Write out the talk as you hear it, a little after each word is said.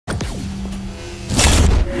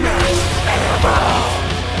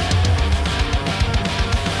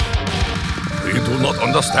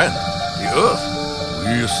understand. The Earth,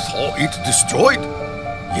 we saw it destroyed.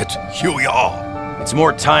 Yet here we are. It's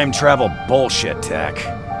more time travel bullshit, Tech.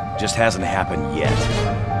 Just hasn't happened yet.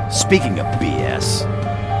 Speaking of BS...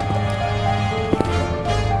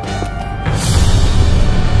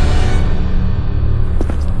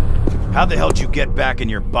 How the hell did you get back in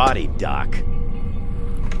your body, Doc?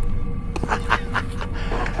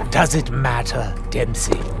 Does it matter,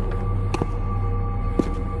 Dempsey?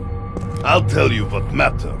 I'll tell you what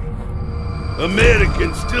matter.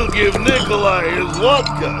 Americans still give Nikolai his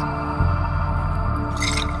vodka.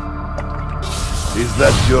 Is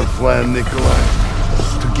that your plan, Nikolai?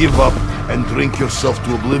 To give up and drink yourself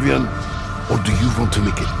to oblivion? Or do you want to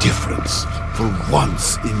make a difference for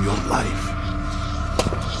once in your life?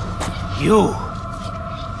 You!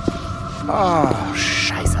 Oh,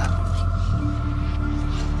 Scheiße.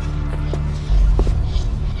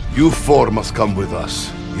 You four must come with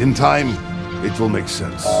us. In time, it will make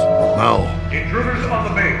sense. But now... Intruders on the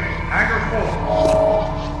base. Hangar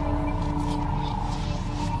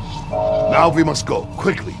 4. Now we must go.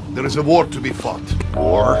 Quickly. There is a war to be fought.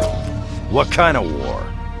 War? What kind of war?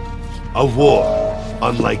 A war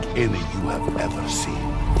unlike any you have ever seen.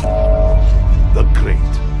 The Great